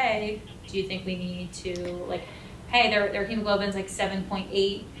like, hey, do you think we need to like, hey, their hemoglobin's like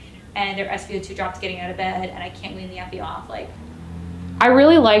 7.8 and their SVO2 drops getting out of bed and I can't wean the epi off. Like, I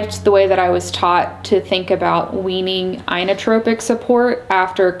really liked the way that I was taught to think about weaning inotropic support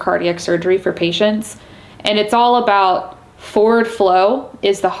after cardiac surgery for patients. And it's all about forward flow.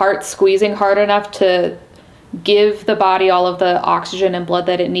 Is the heart squeezing hard enough to give the body all of the oxygen and blood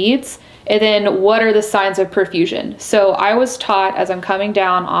that it needs? And then what are the signs of perfusion? So I was taught as I'm coming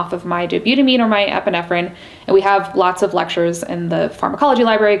down off of my dobutamine or my epinephrine, and we have lots of lectures in the pharmacology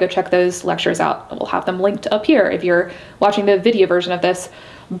library. Go check those lectures out. We'll have them linked up here if you're watching the video version of this.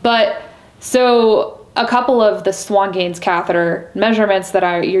 But so a couple of the Swan-Ganz catheter measurements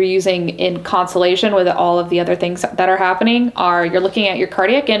that you're using in constellation with all of the other things that are happening are you're looking at your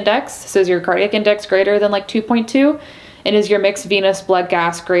cardiac index. So is your cardiac index greater than like 2.2? And is your mixed venous blood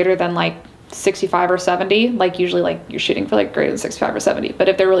gas greater than like 65 or 70? Like usually like you're shooting for like greater than 65 or 70, but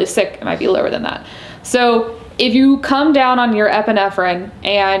if they're really sick, it might be lower than that. So if you come down on your epinephrine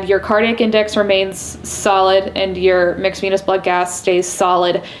and your cardiac index remains solid and your mixed venous blood gas stays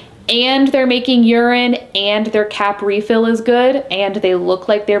solid, and they're making urine and their cap refill is good and they look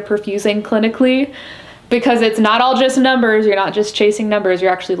like they're perfusing clinically, because it's not all just numbers, you're not just chasing numbers,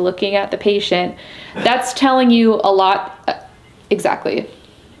 you're actually looking at the patient. That's telling you a lot, exactly.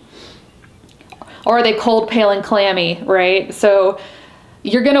 Or are they cold, pale, and clammy, right? So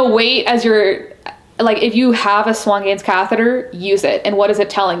you're gonna wait as you're like if you have a Swan-Ganz catheter, use it. And what is it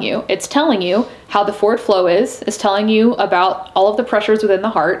telling you? It's telling you how the forward flow is. It's telling you about all of the pressures within the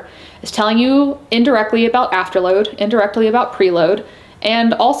heart. It's telling you indirectly about afterload, indirectly about preload,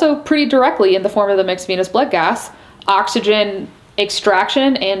 and also pretty directly in the form of the mixed venous blood gas, oxygen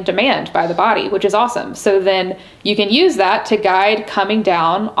extraction and demand by the body, which is awesome. So then you can use that to guide coming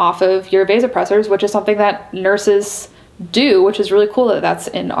down off of your vasopressors, which is something that nurses do, which is really cool that that's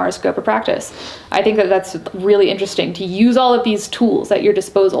in our scope of practice. I think that that's really interesting to use all of these tools at your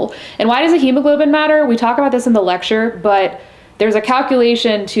disposal. And why does the hemoglobin matter? We talk about this in the lecture, but there's a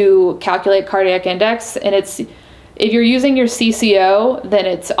calculation to calculate cardiac index, and it's, if you're using your CCO, then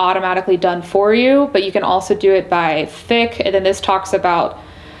it's automatically done for you, but you can also do it by FIC. And then this talks about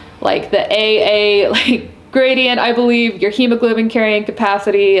like the AA like gradient, I believe, your hemoglobin carrying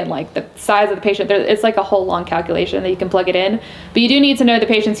capacity, and like the size of the patient. It's like a whole long calculation that you can plug it in, but you do need to know the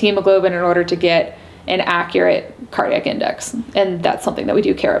patient's hemoglobin in order to get an accurate cardiac index. And that's something that we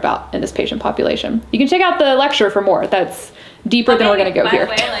do care about in this patient population. You can check out the lecture for more. That's deeper than we're going to go here.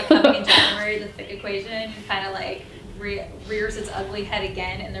 By the way, like coming in January, the FIC equation kind of like rears its ugly head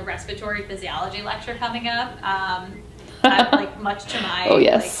again in the respiratory physiology lecture coming up. I'm like, much to my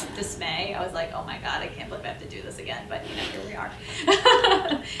like dismay, I was like, oh my god, I can't believe I have to do this again, but you know, here we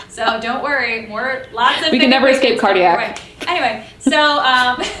are. So don't worry, lots of, we can never escape cardiac. Anyway, so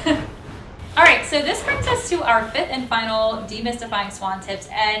all right, so this brings us to our fifth and final demystifying swan tips,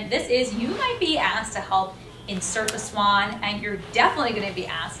 and this is, you might be asked to help insert a swan, and you're definitely going to be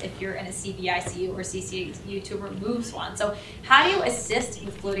asked if you're in a CVICU or CCU to remove swans. So how do you assist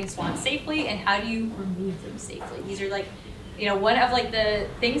with floating swans safely, and how do you remove them safely? These are like, you know, one of like the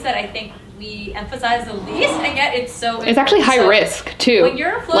things that I think we emphasize the least, and yet it's so important. It's actually high risk too. When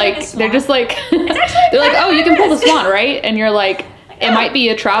you're floating like a swan, they're just like they're like, oh, you can pull the swan, right? And you're like, it might be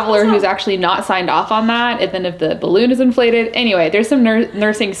a traveler who's actually not signed off on that, and then if the balloon is inflated. Anyway, there's some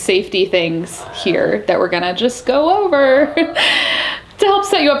nursing safety things here that we're gonna just go over to help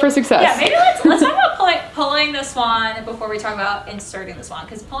set you up for success. Yeah, maybe let's talk about pulling the swan before we talk about inserting the swan,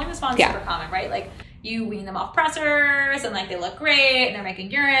 because pulling the swan is super common, right? Like you wean them off pressors, and like they look great, and they're making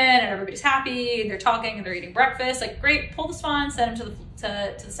urine, and everybody's happy, and they're talking, and they're eating breakfast. Like great, pull the swan, send them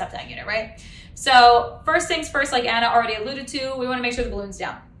to the step-down unit, right? So first things first, like Anna already alluded to, we want to make sure the balloon's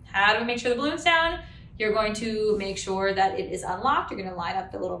down. How do we make sure the balloon's down? You're going to make sure that it is unlocked. You're going to line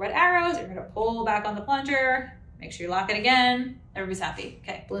up the little red arrows. You're going to pull back on the plunger. Make sure you lock it again. Everybody's happy.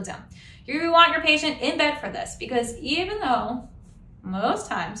 Okay, balloon's down. You want your patient in bed for this, because even though most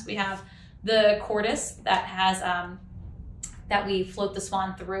times we have the cordis that has that we float the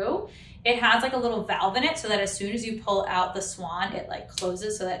swan through, it has like a little valve in it so that as soon as you pull out the swan, it like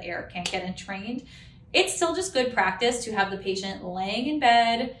closes so that air can't get entrained. It's still just good practice to have the patient laying in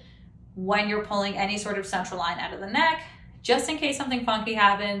bed when you're pulling any sort of central line out of the neck, just in case something funky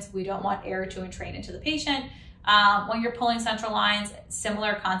happens. We don't want air to entrain into the patient. When you're pulling central lines,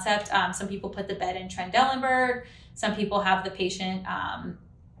 similar concept. Some people put the bed in Trendelenburg. Some people have the patient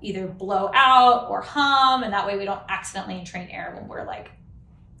either blow out or hum, and that way we don't accidentally entrain air when we're like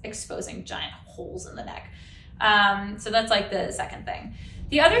exposing giant holes in the neck. So that's like the second thing.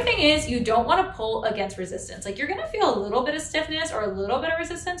 The other thing is, you don't want to pull against resistance. Like you're going to feel a little bit of stiffness or a little bit of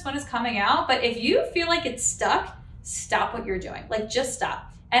resistance when it's coming out, but if you feel like it's stuck, stop what you're doing. Like just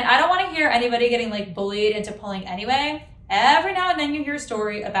stop. And I don't want to hear anybody getting like bullied into pulling anyway. Every now and then you hear a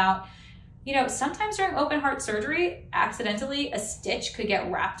story about, you know, sometimes during open heart surgery, accidentally a stitch could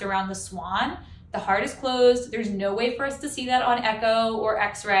get wrapped around the swan. The heart is closed. There's no way for us to see that on echo or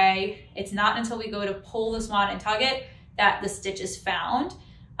x-ray. It's not until we go to pull the swan and tug it that the stitch is found.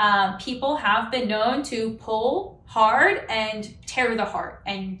 People have been known to pull hard and tear the heart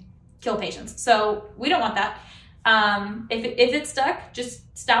and kill patients. So we don't want that. If it's stuck, just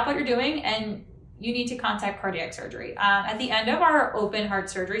stop what you're doing and you need to contact cardiac surgery. At the end of our open heart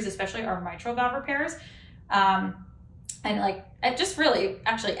surgeries, especially our mitral valve repairs, and like just really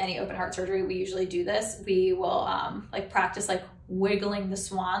actually any open heart surgery, we usually do this. We will like practice like wiggling the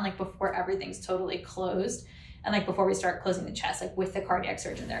swan like before everything's totally closed, and like before we start closing the chest, like with the cardiac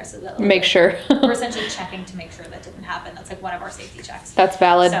surgeon there, so that make sure we're essentially checking to make sure that didn't happen. That's like one of our safety checks. That's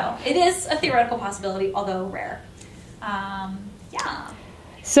valid. So it is a theoretical possibility, although rare. Yeah.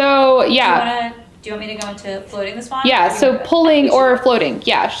 So yeah. Do you want me to go into floating the swan? Yeah, so pulling or floating.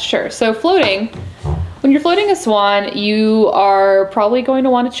 Yeah, sure. So floating, when you're floating a swan, you are probably going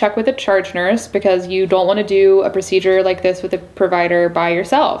to want to check with a charge nurse, because you don't want to do a procedure like this with a provider by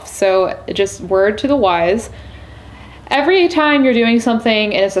yourself. So just word to the wise, every time you're doing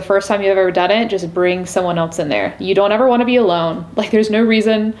something and it's the first time you've ever done it, just bring someone else in there. You don't ever want to be alone. Like, there's no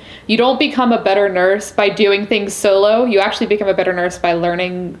reason. You don't become a better nurse by doing things solo. You actually become a better nurse by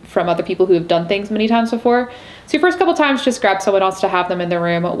learning from other people who have done things many times before. So your first couple times, just grab someone else to have them in the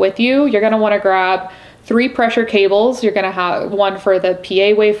room with you. You're going to want to grab 3 pressure cables. You're going to have one for the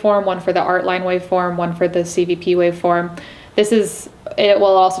PA waveform, one for the art line waveform, one for the CVP waveform. It will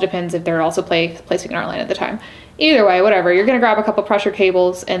also depends if they're also placing an art line at the time. Either way, whatever, you're going to grab a couple pressure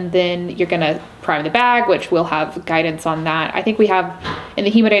cables, and then you're going to prime the bag, which we'll have guidance on that. I think we have in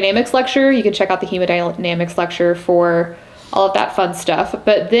the hemodynamics lecture. You can check out the hemodynamics lecture for all of that fun stuff.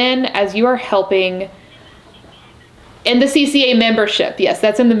 But then as you are helping in the CCA membership, yes,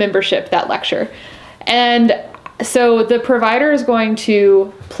 that's in the membership, that lecture. And so the provider is going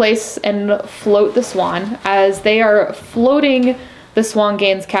to place and float the Swan. As they are floating the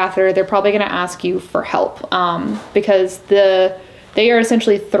Swan-Ganz catheter, they're probably going to ask you for help because they are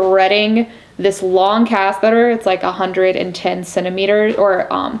essentially threading this long catheter. It's like 110 centimeters, or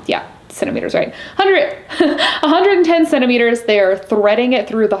centimeters, right? 110 centimeters. They are threading it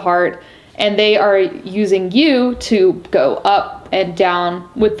through the heart, and they are using you to go up and down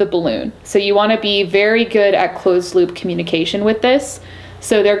with the balloon. So you want to be very good at closed loop communication with this.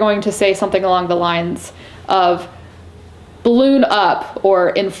 So they're going to say something along the lines of balloon up or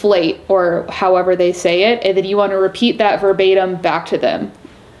inflate, or however they say it, and then you want to repeat that verbatim back to them.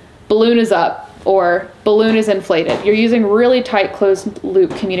 Balloon is up or balloon is inflated. You're using really tight closed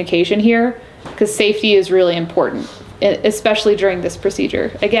loop communication here because safety is really important, especially during this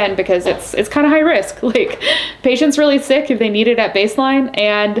procedure. Again, because it's kind of high risk. Like, patient's really sick if they need it at baseline,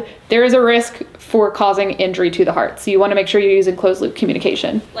 and there is a risk for causing injury to the heart. So you want to make sure you're using closed loop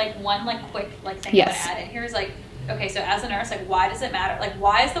communication. Like, one quick thing yes. I want to add in here is okay, so as a nurse, why does it matter?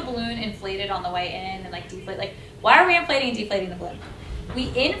 Why is the balloon inflated on the way in and deflate? Why are we inflating and deflating the balloon?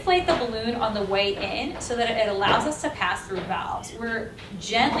 We inflate the balloon on the way in so that it allows us to pass through valves. We're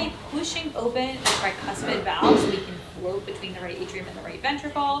gently pushing open the tricuspid valve so we can float between the right atrium and the right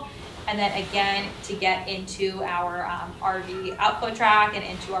ventricle. And then again, to get into our RV outflow tract and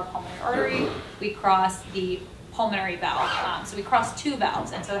into our pulmonary artery, we cross the pulmonary valve. So we cross 2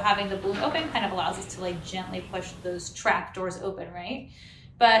 valves. And so having the balloon open kind of allows us to gently push those tract doors open, right?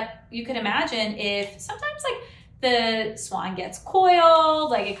 But you can imagine if sometimes the Swan gets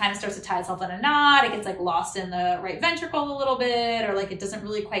coiled, it kind of starts to tie itself in a knot, it gets lost in the right ventricle a little bit, or it doesn't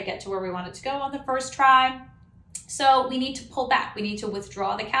really quite get to where we want it to go on the first try. So we need to pull back. We need to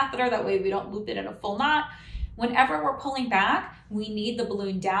withdraw the catheter. That way we don't loop it in a full knot. Whenever we're pulling back, we need the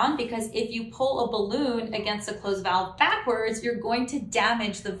balloon down, because if you pull a balloon against a closed valve backwards, you're going to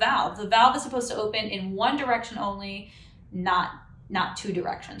damage the valve. The valve is supposed to open in one direction only, not 2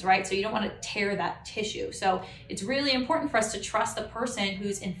 directions, right? So you don't want to tear that tissue. So it's really important for us to trust the person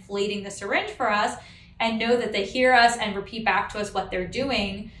who's inflating the syringe for us and know that they hear us and repeat back to us what they're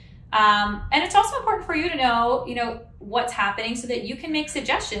doing. And it's also important for you to know, what's happening so that you can make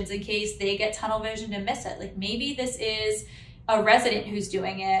suggestions in case they get tunnel vision and miss it. Maybe this is a resident who's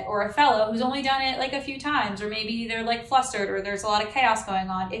doing it, or a fellow who's only done it a few times, or maybe they're flustered or there's a lot of chaos going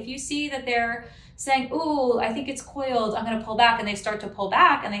on. If you see that they're saying, "Ooh, I think it's coiled, I'm gonna pull back," and they start to pull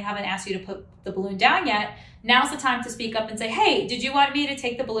back and they haven't asked you to put the balloon down yet, now's the time to speak up and say, "Hey, did you want me to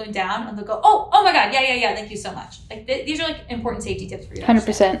take the balloon down?" And they'll go, oh my God, yeah, thank you so much. These are important safety tips for you.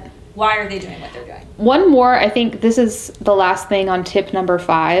 100%. Why are they doing what they're doing? One more, I think this is the last thing on tip number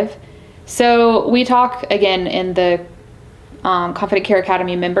 5. So we talk again in the Confident Care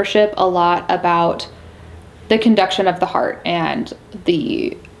Academy membership a lot about the conduction of the heart and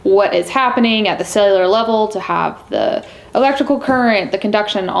what is happening at the cellular level to have the electrical current, the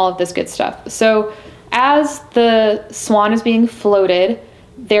conduction, all of this good stuff. So as the Swan is being floated,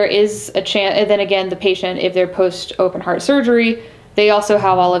 there is a chance, and then again, the patient, if they're post open heart surgery, they also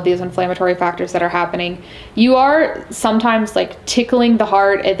have all of these inflammatory factors that are happening. You are sometimes tickling the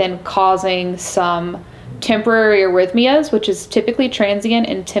heart and then causing some temporary arrhythmias, which is typically transient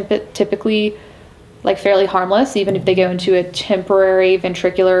and typically fairly harmless, even if they go into a temporary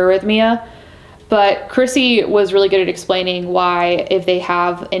ventricular arrhythmia. But Chrissy was really good at explaining why, if they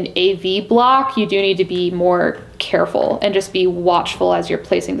have an AV block, you do need to be more careful and just be watchful as you're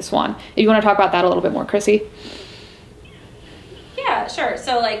placing the Swan. If you want to talk about that a little bit more, Chrissy. Yeah, sure.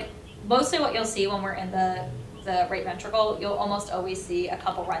 So mostly what you'll see when we're in the right ventricle, you'll almost always see a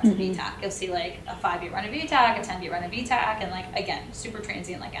couple runs of VTAC. You'll see a 5-beat run of VTAC, a 10-beat run of VTAC, and again, super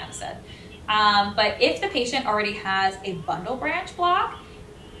transient, like Anna said. But if the patient already has a bundle branch block,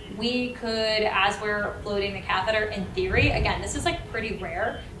 we could, as we're floating the catheter, in theory, again, this is like pretty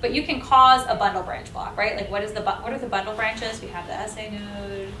rare, but you can cause a bundle branch block, right? Like what are the bundle branches? We have the SA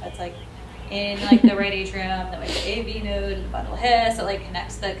node that's like in like the right atrium, then we have the AV node and the bundle his, so like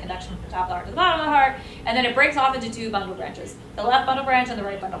connects the conduction from the top of the heart to the bottom of the heart, and then it breaks off into two bundle branches, the left bundle branch and the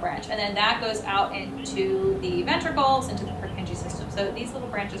right bundle branch, and then that goes out into the ventricles, into the Purkinje system. So these little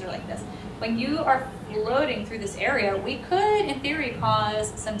branches are like this. When you are floating through this area, we could, in theory,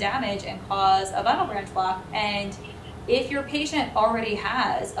 cause some damage and cause a bundle branch block. And if your patient already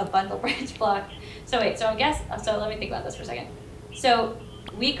has a bundle branch block, so let me think about this for a second. So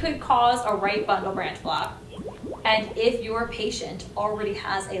we could cause a right bundle branch block. And if your patient already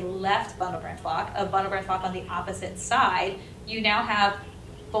has a left bundle branch block, a bundle branch block on the opposite side, you now have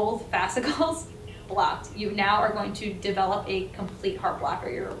both fascicles blocked. You now are going to develop a complete heart block, or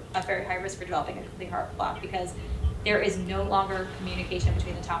you're at very high risk for developing a complete heart block, because there is no longer communication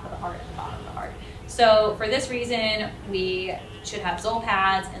between the top of the heart and the bottom of the heart. So for this reason, we should have Zoll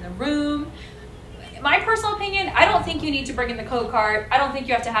pads in the room. My personal opinion, I don't think you need to bring in the code card. I don't think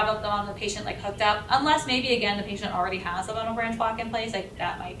you have to have them on the patient like hooked up, unless maybe again the patient already has a bundle branch block in place. Like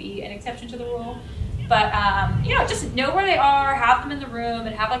that might be an exception to the rule. But you know, just know where they are, have them in the room,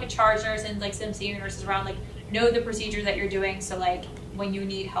 and have like a charge nurse and like some senior nurses around, like know the procedure that you're doing, so like when you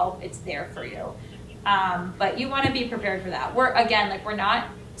need help, it's there for you. But you want to be prepared for that. We're not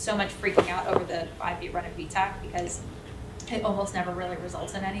so much freaking out over the 5-beat run of VTAC because it almost never really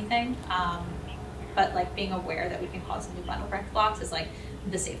results in anything. But like being aware that we can cause some new bundle branch blocks is like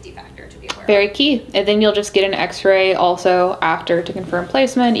the safety factor to be aware of. Very key. And then you'll just get an x-ray also after to confirm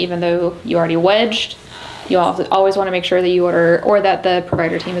placement, even though you already wedged. You always want to make sure that you order, or that the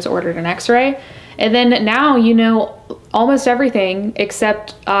provider team has ordered an x-ray. And then now you know almost everything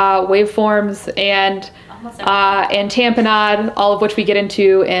except waveforms and tamponade, all of which we get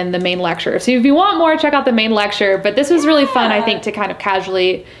into in the main lecture. So if you want more, check out the main lecture. But this was really fun, I think, to kind of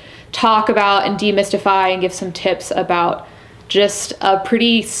casually talk about and demystify and give some tips about just a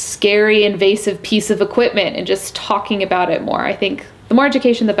pretty scary, invasive piece of equipment, and just talking about it more. I think the more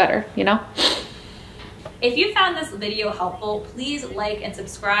education, the better, you know? If you found this video helpful, please like and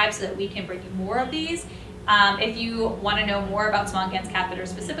subscribe so that we can bring you more of these. If you want to know more about Swan-Ganz catheters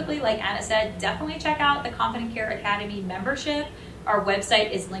specifically, like Anna said, definitely check out the Confident Care Academy membership. Our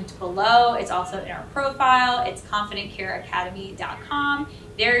website is linked below. It's also in our profile. It's confidentcareacademy.com.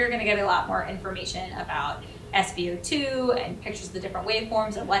 There you're going to get a lot more information about SVO2 and pictures of the different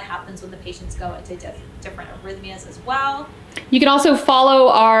waveforms and what happens when the patients go into different arrhythmias as well. You can also follow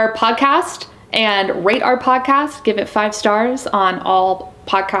our podcast and rate our podcast. Give it 5 stars on all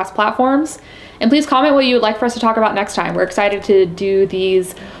podcast platforms. And please comment what you would like for us to talk about next time. We're excited to do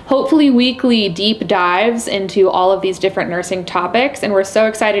these hopefully weekly deep dives into all of these different nursing topics, and we're so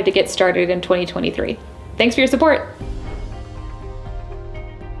excited to get started in 2023. Thanks for your support.